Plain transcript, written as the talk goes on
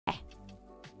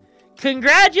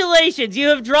Congratulations, you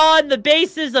have drawn the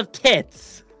bases of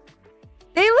tits.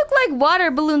 They look like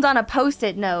water balloons on a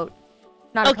post-it note.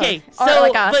 Not okay, a post, or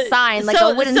like a sign, like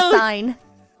a wooden sign.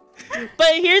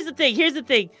 But here's the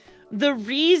thing. The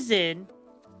reason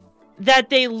that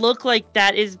they look like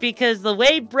that is because the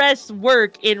way breasts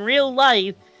work in real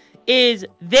life is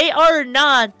they are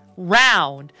not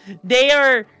round. They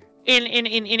are,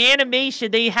 in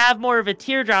animation, they have more of a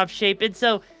teardrop shape, and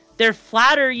so they're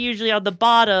flatter usually on the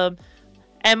bottom,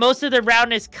 and most of the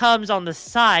roundness comes on the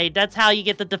side. That's how you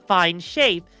get the defined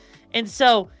shape. And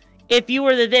so, if you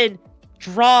were to then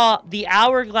draw the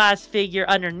hourglass figure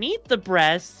underneath the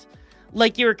breasts,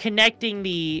 like you were connecting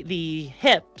the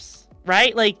hips,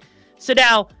 right? Like, so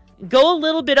now, go a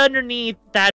little bit underneath that